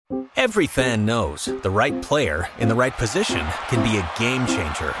Every fan knows the right player in the right position can be a game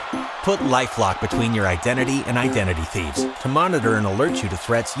changer. Put LifeLock between your identity and identity thieves to monitor and alert you to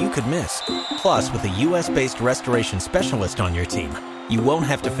threats you could miss. Plus, with a U.S.-based restoration specialist on your team, you won't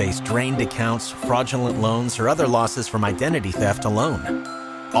have to face drained accounts, fraudulent loans, or other losses from identity theft alone.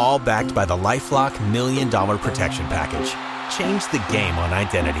 All backed by the LifeLock $1 Million Protection Package. Change the game on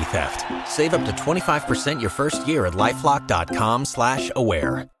identity theft. Save up to 25% your first year at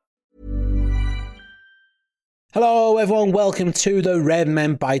LifeLock.com/aware. Hello everyone, welcome to the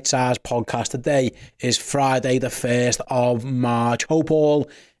Redmen Bitesize podcast. Today is Friday the 1st of March. Hope all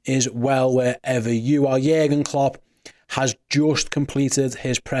is well wherever you are. Jurgen Klopp has just completed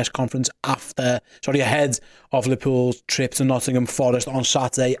his press conference ahead of Liverpool's trip to Nottingham Forest on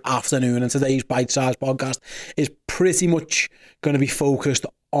Saturday afternoon, and today's Bitesize podcast is pretty much going to be focused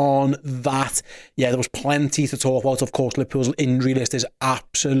on that. Yeah, there was plenty to talk about. Of course, Liverpool's injury list is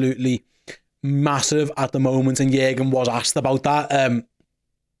absolutely massive at the moment, and Jurgen was asked about that,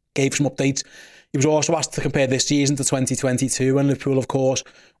 gave some updates. He was also asked to compare this season to 2022, and Liverpool, of course,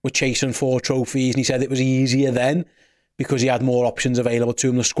 were chasing 4 trophies, and he said it was easier then because he had more options available to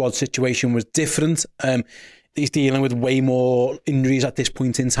him. The squad situation was different. He's dealing with way more injuries at this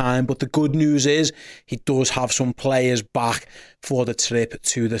point in time, but the good news is he does have some players back for the trip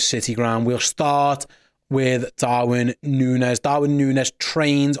to the City Ground. We'll start with Darwin Núñez. Darwin Núñez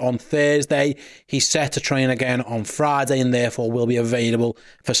trained on Thursday. He's set to train again on Friday and therefore will be available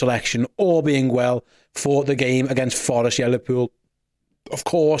for selection, all being well, for the game against Forest. Yeah, Liverpool, of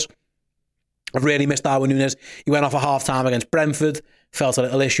course, I've really missed Darwin Núñez. He went off at half-time against Brentford, felt a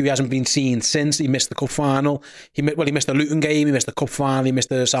little issue. He hasn't been seen since. He missed the cup final. He missed the Luton game, he missed the cup final, he missed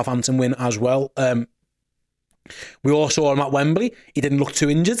the Southampton win as well. We all saw him at Wembley. He didn't look too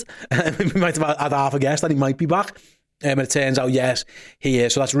injured. We might have had half a guess that he might be back. And it turns out, yes, he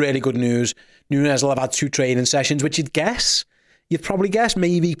is. So that's really good news. Núñez will have had 2 training sessions, which you'd probably guess,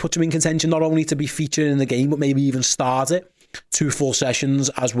 maybe put him in contention not only to be featured in the game, but maybe even start it. 2 full sessions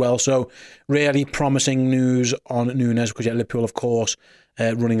as well. So really promising news on Núñez, because Liverpool, of course,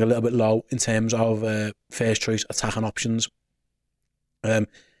 running a little bit low in terms of first choice attacking options.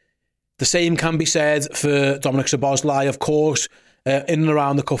 The same can be said for Dominic SZOBOSZLAI, of course. In and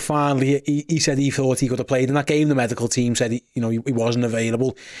around the cup final, he said he thought he could have played in that game. The medical team said he wasn't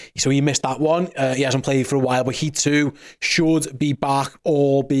available, so he missed that one. He hasn't played for a while, but he too should be back,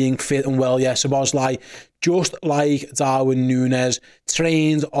 all being fit and well. Yeah, SZOBOSZLAI, just like Darwin Núñez,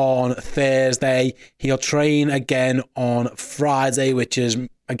 trained on Thursday. He'll train again on Friday, which is,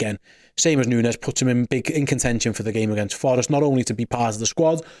 again, same as Núñez, puts him in contention for the game against Forest, not only to be part of the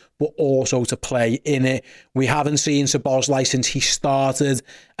squad, but also to play in it. We haven't seen SZOBOSZLAI since he started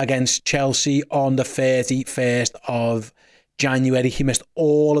against Chelsea on the 31st of January. He missed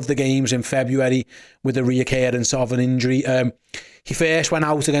all of the games in February with the reoccurrence of an injury. He first went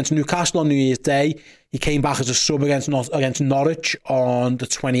out against Newcastle on New Year's Day. He came back as a sub against Norwich on the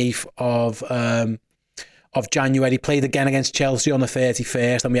 28th of January. Played again against Chelsea on the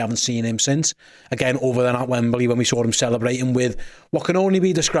 31st, and we haven't seen him since. Again, other than at Wembley when we saw him celebrating with what can only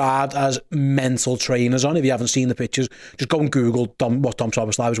be described as mental trainers on. If you haven't seen the pictures, just go and Google what Dom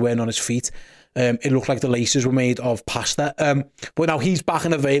SZOBOSZLAI was wearing on his feet. It looked like the laces were made of pasta. But now he's back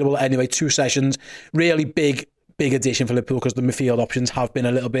and available anyway. 2 sessions. Really big addition for Liverpool, because the midfield options have been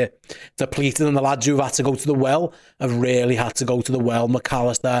a little bit depleted, and the lads who've had to go to the well have really had to go to the well.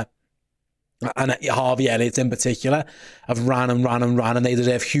 McAllister and Harvey Elliott in particular have ran, and they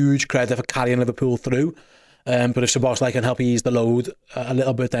deserve huge credit for carrying Liverpool through. But if SZOBOSZLAI can help ease the load a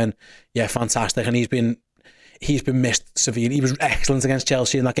little bit, then yeah, fantastic. And he's been missed severely. He was excellent against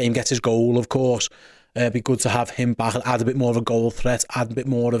Chelsea in that game, gets his goal, of course. It'd be good to have him back, add a bit more of a goal threat, add a bit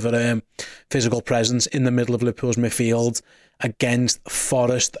more of a physical presence in the middle of Liverpool's midfield against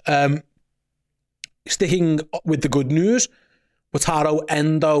Forest. Sticking with the good news, Wataru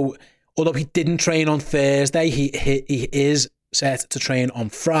Endo, although he didn't train on Thursday, he is set to train on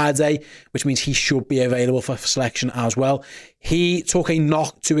Friday, which means he should be available for selection as well. He took a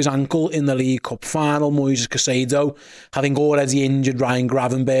knock to his ankle in the League Cup final. Moises Caicedo, having already injured Ryan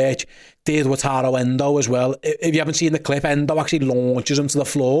Gravenberch, did Wataru Endo as well. If you haven't seen the clip, Endo actually launches him to the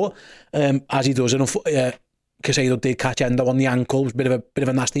floor as he does it. Caicedo did catch Endo on the ankle. It was a bit of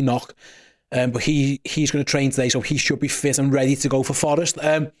a nasty knock. But he's going to train today, so he should be fit and ready to go for Forest.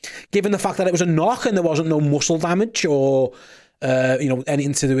 Given the fact that it was a knock and there wasn't no muscle damage or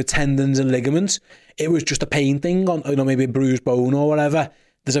anything to do with tendons and ligaments, it was just a pain thing on maybe a bruised bone or whatever.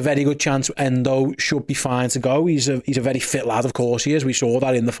 There's a very good chance Endo should be fine to go. He's a very fit lad, of course he is. We saw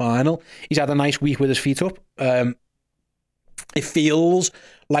that in the final. He's had a nice week with his feet up. It feels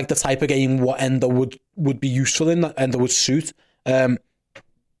like the type of game what Endo would be useful in, that Endo would suit. Nipping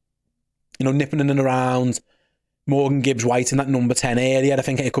in and around Morgan Gibbs-White in that number 10 area. I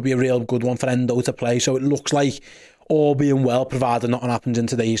think it could be a real good one for Endo to play. So it looks like, all being well, provided nothing happens in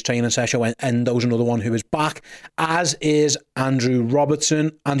today's training session, Endo's another one who is back, as is Andrew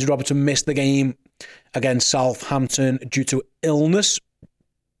Robertson. Andrew Robertson missed the game against Southampton due to illness.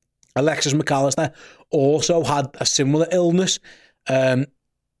 Alexis McAllister also had a similar illness.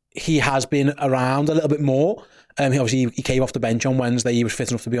 He has been around a little bit more. He came off the bench on Wednesday. He was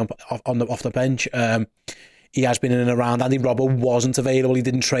fit enough to be off the bench. He has been in and around. Andy Robbo wasn't available. He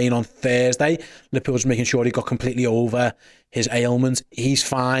didn't train on Thursday. Liverpool was making sure he got completely over his ailment. He's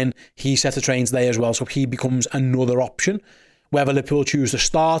fine. He's set to train today as well, so he becomes another option. Whether Liverpool choose to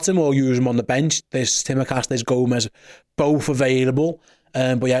start him or use him on the bench, there's Timocast, there's Gomez, both available.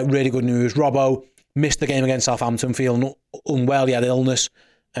 But yeah, really good news. Robbo missed the game against Southampton, feeling unwell. He had illness,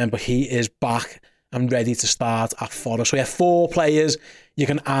 but he is back and ready to start at Forest. So yeah, 4 players you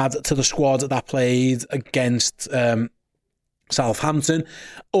can add to the squad that played against Southampton.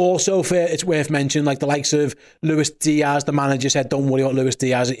 Also, it's worth mentioning, like the likes of Luis Diaz, the manager said, don't worry about Luis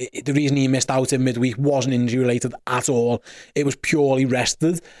Diaz. The reason he missed out in midweek wasn't injury-related at all. It was purely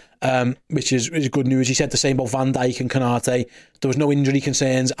rested, which is good news. He said the same about Van Dijk and Konate. There was no injury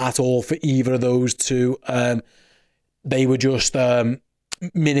concerns at all for either of those two. They were just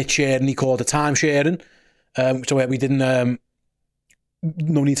minute sharing, he called it time sharing. So we didn't...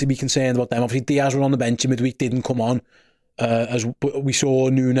 no need to be concerned about them. Obviously, Diaz were on the bench in midweek, didn't come on. As we saw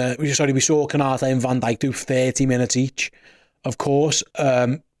we saw Konate and Van Dijk do 30 minutes each, of course.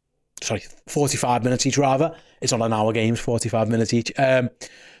 45 minutes each rather. It's not an hour games, 45 minutes each.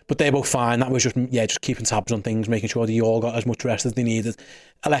 But they're both fine. That was just keeping tabs on things, making sure they all got as much rest as they needed.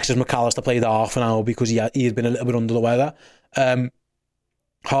 Alexis McAllister played half an hour because he had been a little bit under the weather.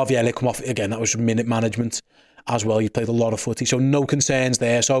 Harvey Elliott come off again. That was minute management as well. He played a lot of footy, so no concerns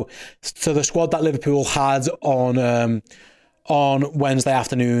there. So to the squad that Liverpool had on Wednesday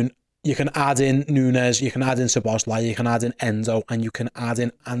afternoon, you can add in Nunez, you can add in SZOBOSZLAI, you can add in Endo, and you can add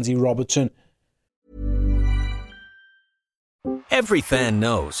in Andy Robertson. Every fan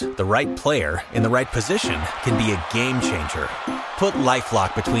knows the right player in the right position can be a game changer. Put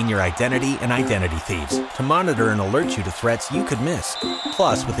LifeLock between your identity and identity thieves to monitor and alert you to threats you could miss.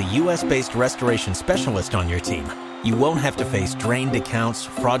 Plus, with a U.S.-based restoration specialist on your team, you won't have to face drained accounts,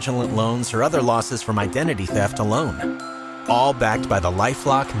 fraudulent loans, or other losses from identity theft alone. All backed by the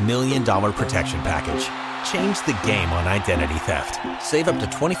LifeLock $1 Million Protection Package. Change the game on identity theft. Save up to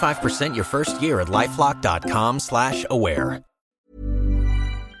 25% your first year at LifeLock.com/aware.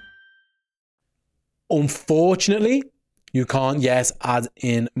 Unfortunately, you can't yet add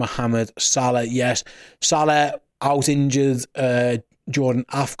in Mohamed Salah. Yes, Salah out injured during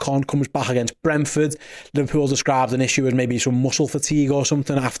AFCON, comes back against Brentford. Liverpool described an issue as maybe some muscle fatigue or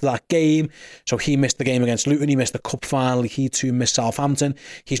something after that game. So he missed the game against Luton. He missed the cup final. He too missed Southampton.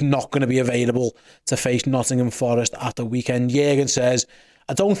 He's not going to be available to face Nottingham Forest at the weekend. Jürgen says,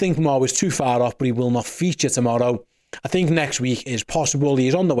 I don't think Mo is too far off, but he will not feature tomorrow. I think next week is possible. He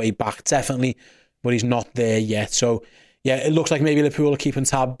is on the way back, definitely, but he's not there yet. So, yeah, it looks like maybe Liverpool are keeping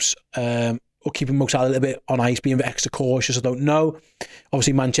tabs or keeping Mo Salah a little bit on ice, being a bit extra cautious. I don't know.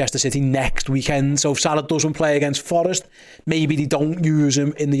 Obviously, Manchester City next weekend. So if Salah doesn't play against Forest, maybe they don't use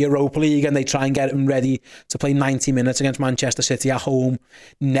him in the Europa League and they try and get him ready to play 90 minutes against Manchester City at home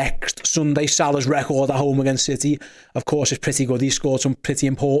next Sunday. Salah's record at home against City, of course, is pretty good. He scored some pretty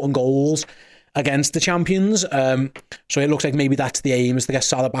important goals against the champions. So it looks like maybe that's the aim, is to get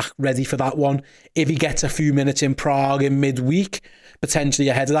Salah back ready for that one. If he gets a few minutes in Prague in midweek, potentially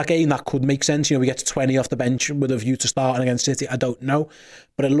ahead of that game, that could make sense. We get to 20 off the bench with a view to starting against City. I don't know.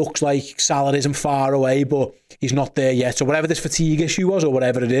 But it looks like Salah isn't far away, but he's not there yet. So whatever this fatigue issue was, or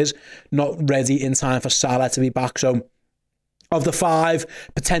whatever it is, not ready in time for Salah to be back. So of the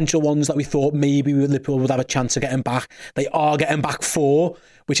 5 potential ones that we thought maybe Liverpool would have a chance of getting back, they are getting back 4,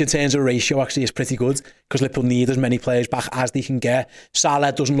 which in terms of ratio actually is pretty good, because Liverpool need as many players back as they can get.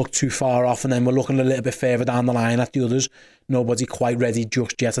 Salah doesn't look too far off, and then we're looking a little bit further down the line at the others. Nobody quite ready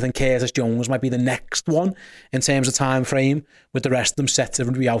just yet. I think Curtis Jones might be the next one in terms of time frame, with the rest of them set to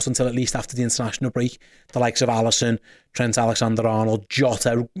be out until at least after the international break. The likes of Alisson, Trent Alexander-Arnold,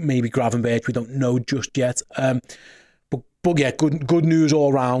 Jota, maybe Gravenberch, we don't know just yet. But yeah, good news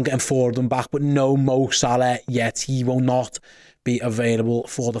all round, getting 4 of them back, but no Mo Salah yet. He will not be available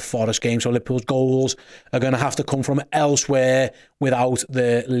for the Forest game. So Liverpool's goals are going to have to come from elsewhere without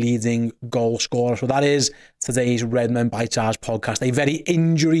the leading goal scorer. So that is today's Redmen Bitesize podcast. A very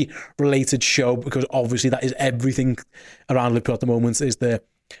injury-related show, because obviously that is everything around Liverpool at the moment, is the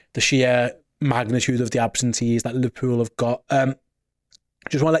the sheer magnitude of the absentees that Liverpool have got.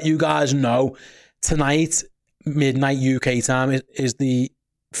 Just want to let you guys know, tonight, midnight UK time, is the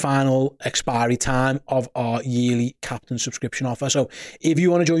final expiry time of our yearly captain subscription offer. So if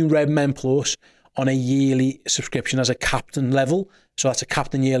you want to join Redmen Plus on a yearly subscription as a captain level, so that's a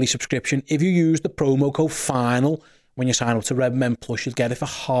captain yearly subscription, if you use the promo code FINAL when you sign up to Redmen Plus, you'll get it for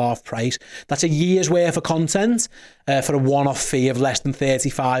half price. That's a year's worth of content for a one-off fee of less than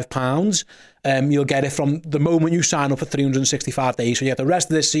 £35. You'll get it from the moment you sign up for 365 days. So you get the rest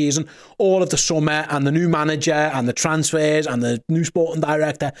of this season, all of the summer, and the new manager, and the transfers, and the new sporting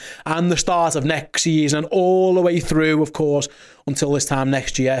director, and the start of next season, all the way through, of course, until this time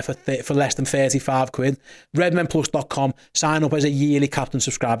next year for less than 35 quid. Redmenplus.com. Sign up as a yearly captain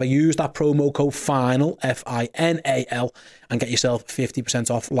subscriber. Use that promo code FINAL, FINAL, and get yourself 50%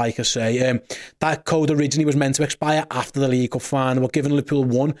 off, like I say. That code originally was meant to expire after the League Cup final, but given Liverpool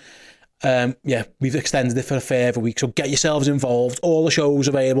won, we've extended it for a further week. So get yourselves involved. All the shows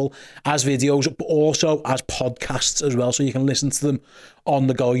available as videos, but also as podcasts as well, so you can listen to them on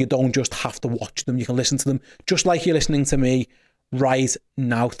the go. You don't just have to watch them. You can listen to them just like you're listening to me right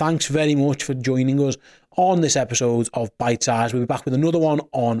now. Thanks very much for joining us on this episode of Bitesize. We'll be back with another one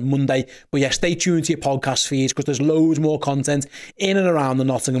on Monday. But yeah, stay tuned to your podcast feeds, because there's loads more content in and around the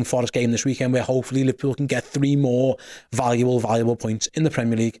Nottingham Forest game this weekend, where hopefully Liverpool can get 3 more valuable points in the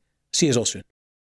Premier League. See you all soon.